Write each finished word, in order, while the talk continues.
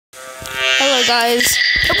Hello guys,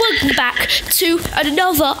 and welcome back to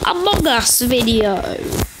another Among Us video.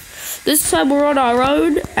 This time we're on our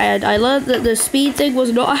own, and I learned that the speed thing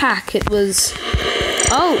was not a hack, it was...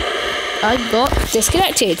 Oh, I got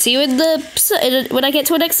disconnected. See you when I get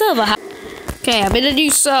to a next server. Okay, I'm in a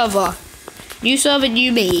new server. New server,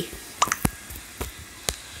 new me.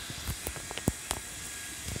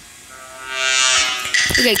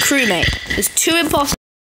 Okay, crewmate. There's two imposters.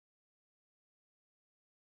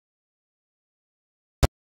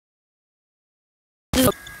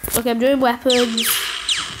 Okay, I'm doing weapons.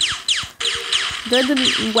 Doing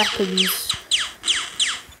the weapons.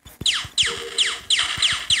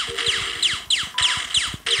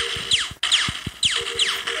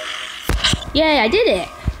 Yay, I did it!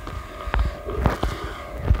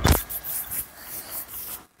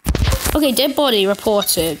 Okay, dead body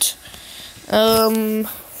reported. I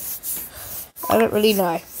don't really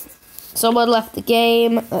know. Someone left the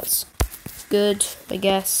game. That's good, I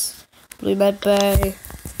guess. Blue med bay.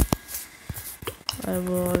 I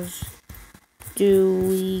was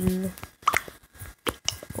doing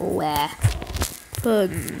weapons.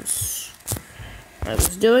 I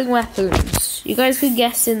was doing weapons. You guys can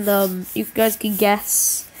guess you guys can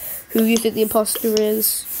guess who you think the imposter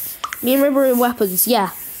is. Me and River are in weapons.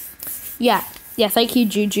 Yeah. Thank you,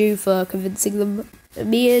 Juju, for convincing them.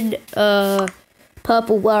 Me and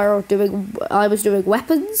Purple were doing. I was doing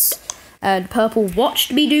weapons, and Purple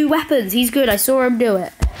watched me do weapons. He's good. I saw him do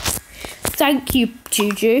it. Thank you,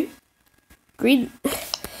 Juju. Green.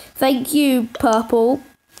 Thank you, Purple.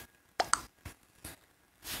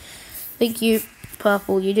 Thank you,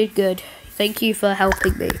 Purple. You did good. Thank you for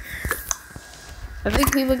helping me. I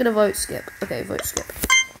think people are gonna vote skip. Okay, vote skip.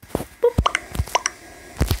 Boop.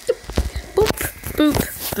 Boop. Boop.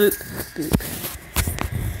 Boop. Boop.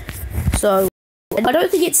 So, I don't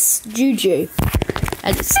think it's Juju,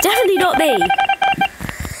 and it's definitely not me.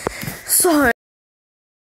 So.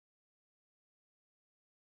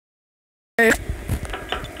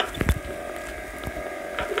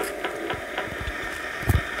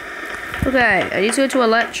 Okay, I need to go to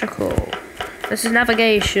electrical. This is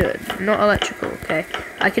navigation, not electrical, okay.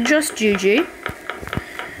 I can trust Juju.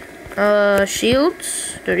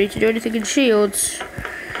 Shields. Don't need to do anything in shields.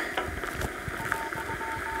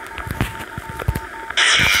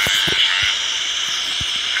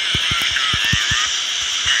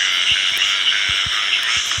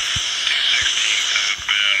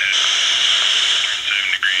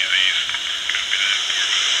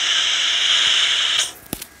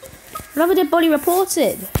 Another dead body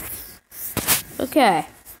reported. Okay.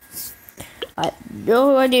 I have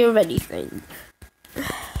no idea of anything.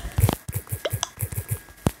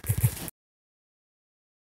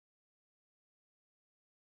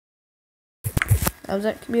 I was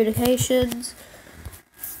at communications.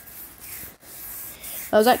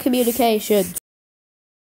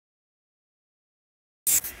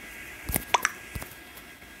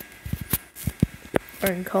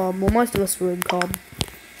 We're in comm. Well, most of us were in comm.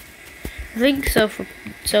 I think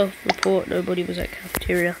self-report, nobody was at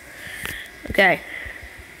cafeteria. Okay.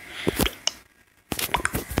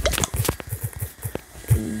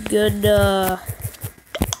 I'm gonna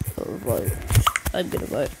vote. I'm gonna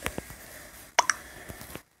vote.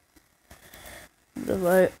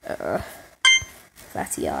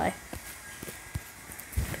 Fatty eye.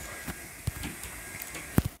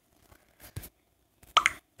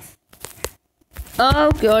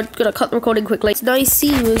 Oh god, gonna cut the recording quickly.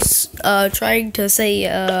 Nicey was trying to say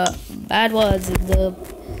bad words in the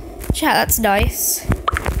chat. That's nice.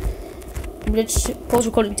 I'm gonna pause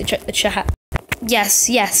recording to check the chat. Yes.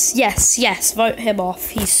 Vote him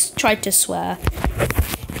off. He's tried to swear.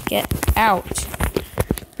 Get out.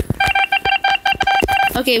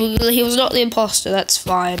 Okay, well, he was not the imposter. That's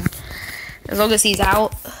fine. As long as he's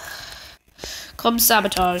out. Comm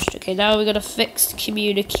sabotaged. Okay, now we're gonna fix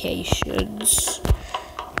communications.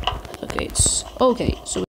 Okay,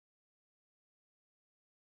 so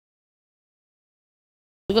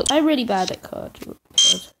I'm really bad at card.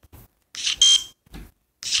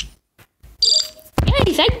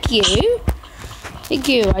 Hey, thank you.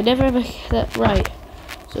 I never ever get that right.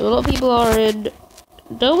 So a lot of people are in.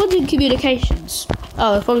 No one's in communications.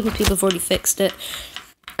 Oh, probably because people have already fixed it.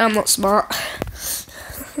 I'm not smart.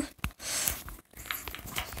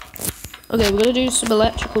 Okay, we're gonna do some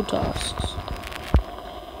electrical tasks.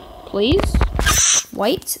 Please?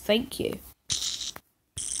 Wait, thank you.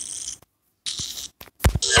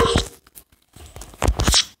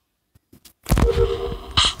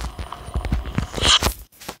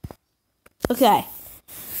 Okay.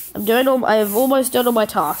 I have almost done all my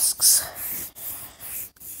tasks.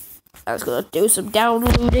 I was gonna do some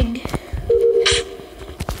downloading.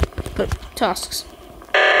 But tasks.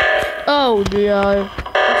 Oh no.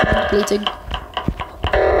 Completing.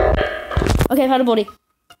 Okay, I've had a body.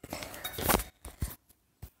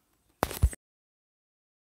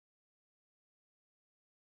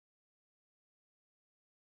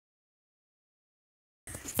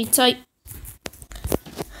 Be tight.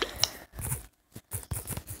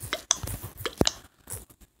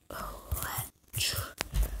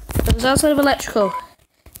 It was outside of electrical.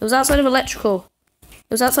 It was outside of electrical. It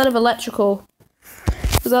was outside of electrical.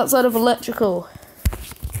 It was outside of electrical.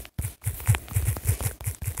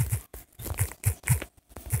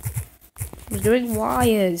 I was doing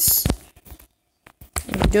wires.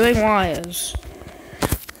 I was doing wires.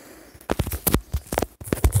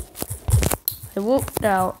 I walked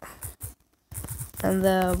out and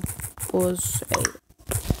there was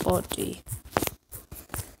a body.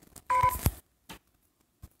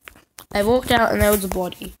 I walked out and there was a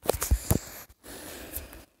body.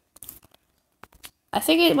 I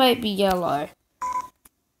think it might be yellow.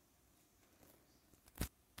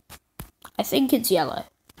 I think it's yellow.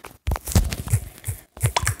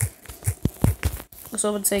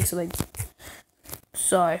 Someone's saying something.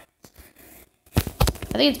 So, I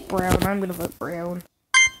think it's brown. I'm gonna vote brown.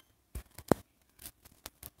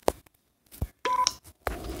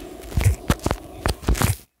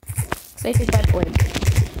 Safe is my point.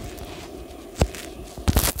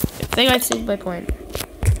 I think I've saved my point.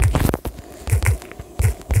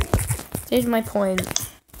 Saved my point.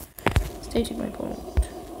 Stating my point.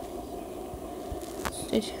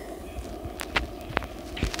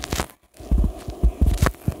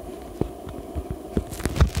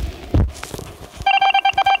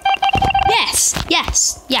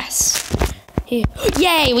 Yes. Here.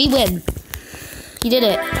 Yay, we win. He did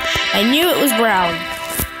it. I knew it was brown.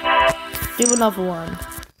 Do another one.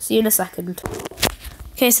 See you in a second.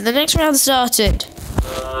 Okay, so the next round started.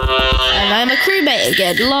 And I'm a crewmate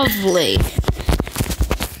again. Lovely.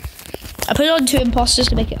 I put on 2 imposters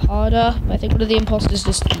to make it harder. I think one of the imposters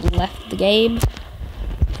just left the game.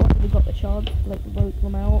 We got the chance to vote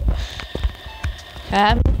them out.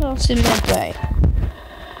 I'm gonna pass in midway.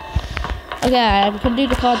 Okay, I'm gonna do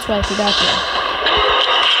the card swiping after.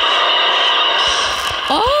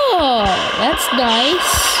 Oh, that's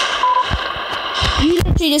nice. You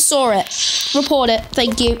literally just saw it. Report it.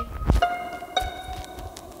 Thank you.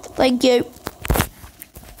 Thank you.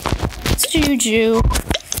 It's Juju.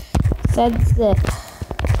 Sense it.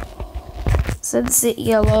 Sense it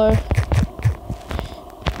yellow.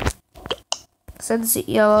 Sense it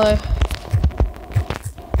yellow.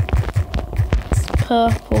 It's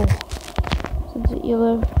purple. Sense it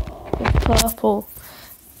yellow. It's purple.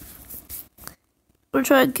 We'll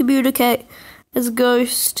try and communicate as a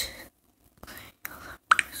ghost.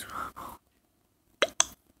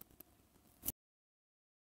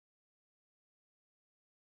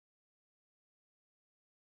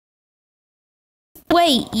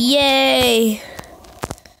 Wait, yay!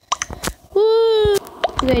 Woo!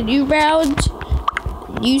 Okay, new round,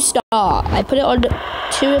 new start. I put it on 2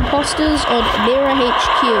 imposters on Mirror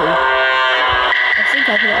HQ. I think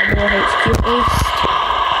I put it on Mirror HQ at least.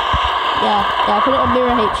 Yeah, I put it on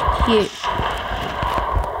Mirror HQ.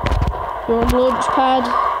 You're on Launchpad.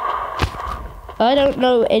 I don't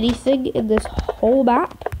know anything in this whole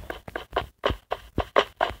map.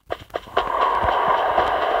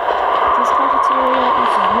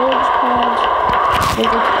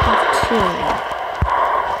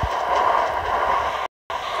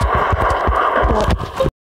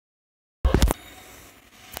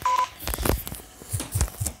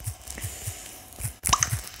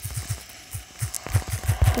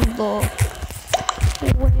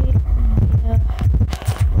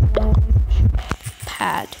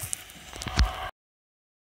 Pad.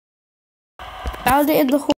 Found it in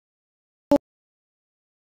the hole.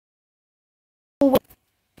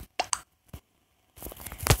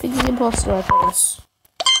 Pink's the imposter, I promise.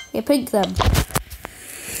 Yeah, pink them.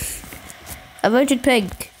 I voted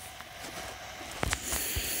pink.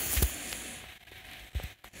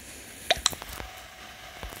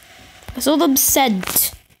 I saw them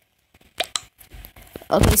sent.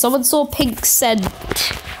 Okay, someone saw pink sent.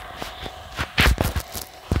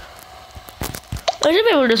 I should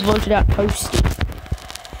be able to just voted out posted.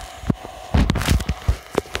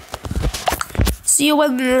 See you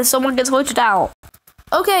when someone gets voted out.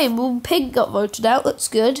 Okay, well, pink got voted out. That's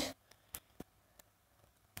good.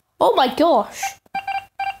 Oh my gosh.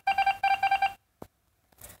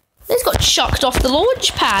 This got chucked off the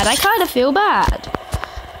launch pad. I kind of feel bad.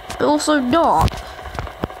 But also not.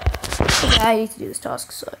 Okay, I need to do this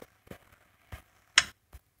task, so.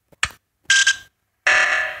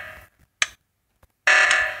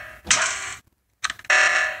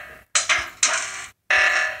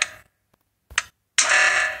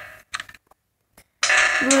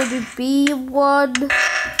 gonna do B1.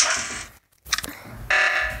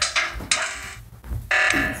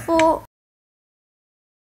 B4.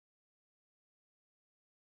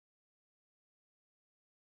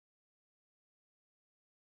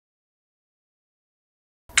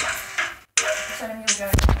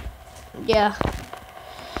 Yeah.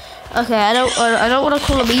 Okay, I don't want to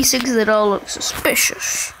call them E6 because they all look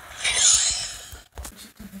suspicious.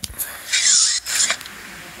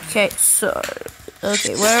 Okay, so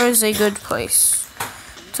where is a good place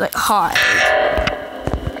to like hide?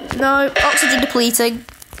 No, oxygen depleting.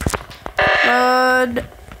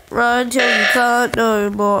 Run till you can't no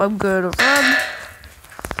more. I'm gonna run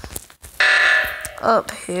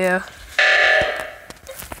up here.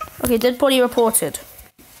 Okay, dead body reported.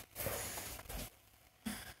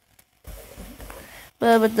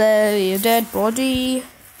 But there your dead body,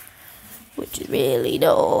 which is really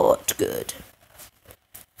not good.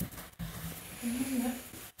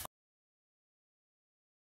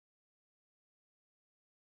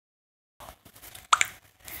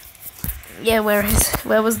 Yeah, where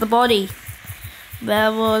was the body?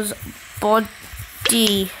 Where was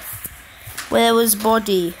body? Where was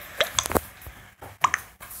body?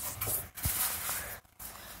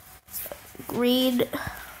 Green.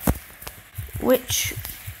 Which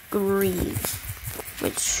green?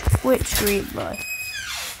 Which green though?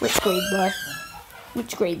 Which green though?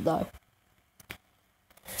 Which green though?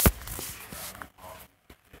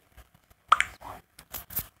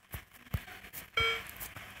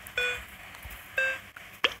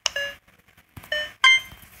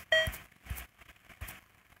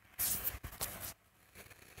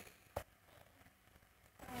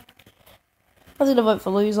 I was gonna vote for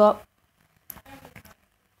loser.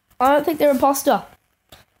 I don't think they're imposter.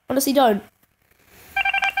 Honestly, don't.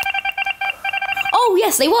 Oh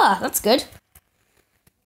yes, they were. That's good.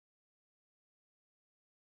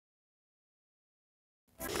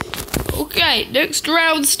 Okay, next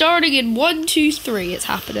round starting in 1, 2, 3. It's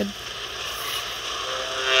happening.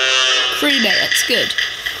 3 minutes. Good.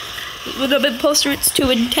 With an imposter, it's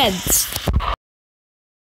too intense.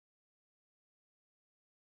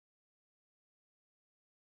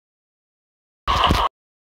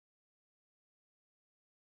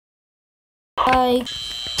 Bye.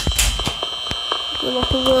 Good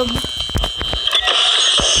luck with them.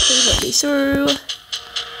 Please let me through.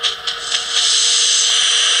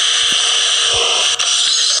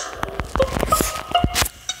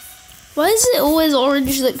 Why is it always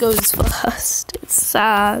orange that goes first? It's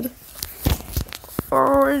sad.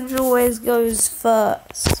 Orange always goes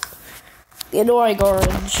first. The annoying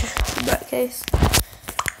orange, in that case.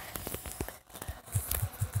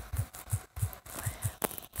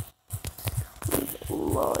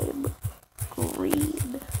 Lime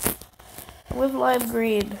green. With lime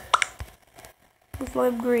green. With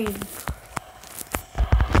lime green.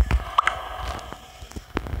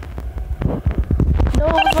 No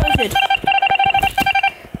one voted.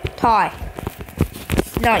 Tie.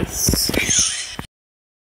 Nice.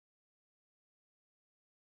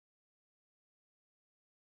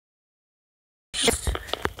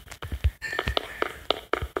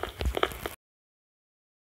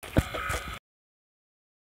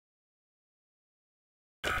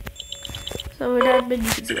 So in admin you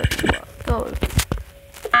can see that. Go.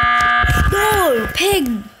 No,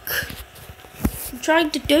 pink! I'm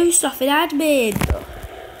trying to do stuff in admin.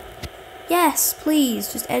 Yes,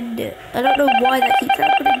 please, just end it. I don't know why that keeps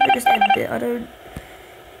happening, but just end it. I don't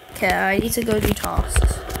care. I need to go do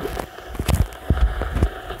tasks.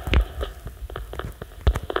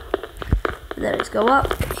 And then let's go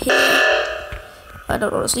up here. I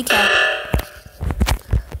don't honestly care.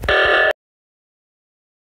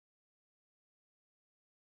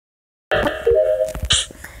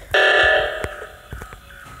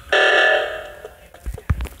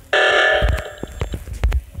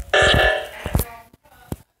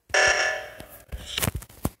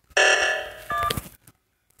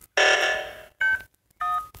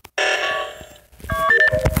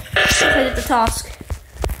 I did the task.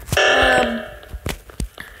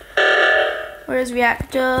 Where's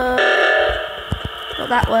reactor? Not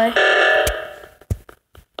that way.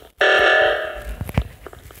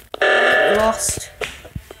 I lost.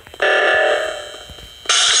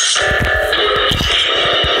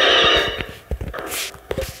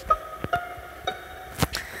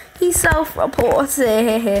 He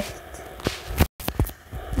self-reported.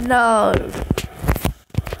 No.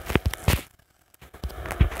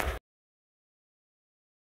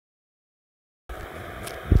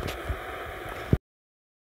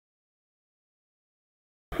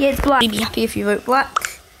 Yeah, it's black. I'd be happy if you vote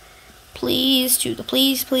black. Please, to the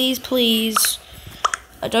please, please, please.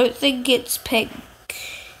 I don't think it's pink.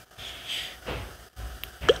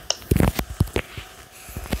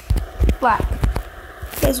 Black.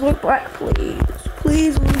 Guys, vote black, please.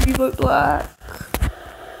 Please, will you vote black?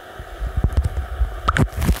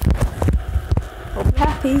 I'll be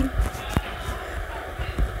happy.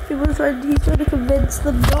 He's trying to convince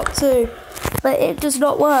them not to, but it does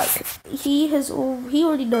not work. He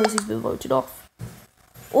already knows he's been voted off.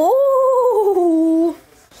 Oh,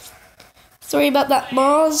 sorry about that,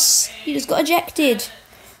 Mars. He just got ejected,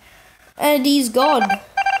 and he's gone.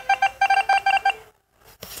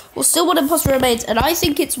 Well, still one imposter remains, and I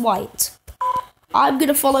think it's White. I'm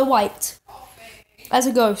gonna follow White as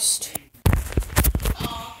a ghost.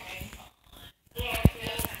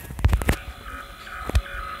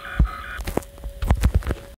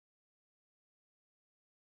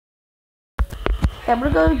 Okay, I'm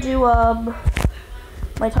gonna go do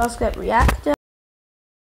my task at reactor.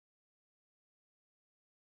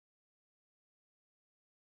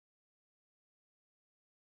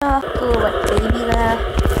 A little like baby there,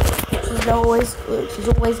 which is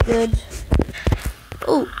always good.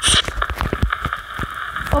 Oh,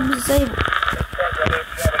 comms disabled.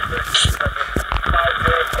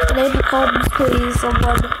 Enable comms, please,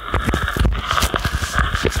 someone.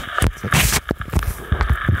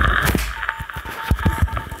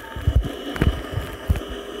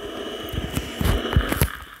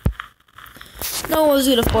 No one's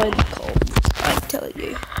gonna find the comms, I'm telling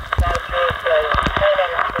you.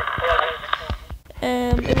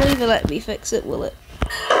 It won't even let me fix it, will it?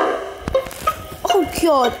 Oh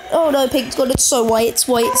god! Oh no, pink's gone. It's so white. It's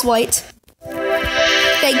white. It's white.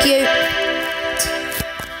 Thank you.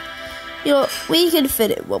 You know what? We can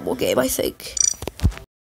fit it in one more game, I think.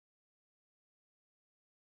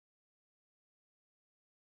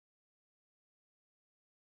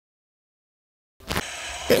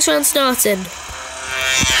 Next round starting.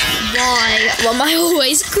 Why am I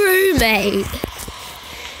always crewmate?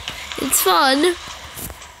 It's fun.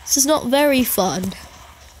 This is not very fun.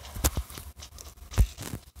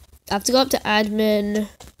 I have to go up to admin,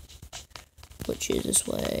 which is this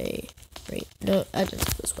way. Right, no,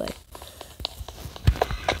 admin's this way.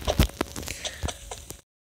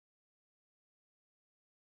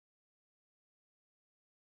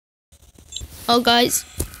 Oh, guys.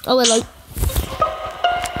 Oh, hello.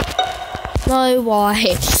 No,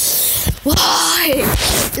 why? Why?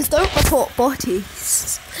 Just don't report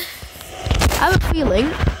bodies. I have a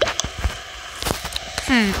feeling.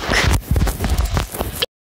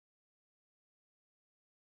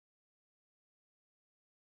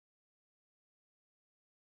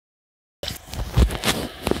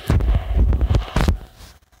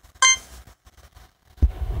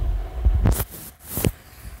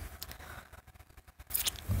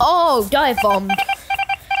 Oh, dive bombed.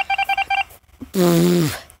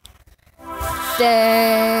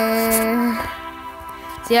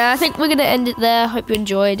 Yeah, I think we're gonna end it there. Hope you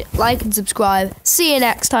enjoyed. Like and subscribe. See you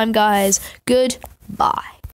next time, guys. Goodbye.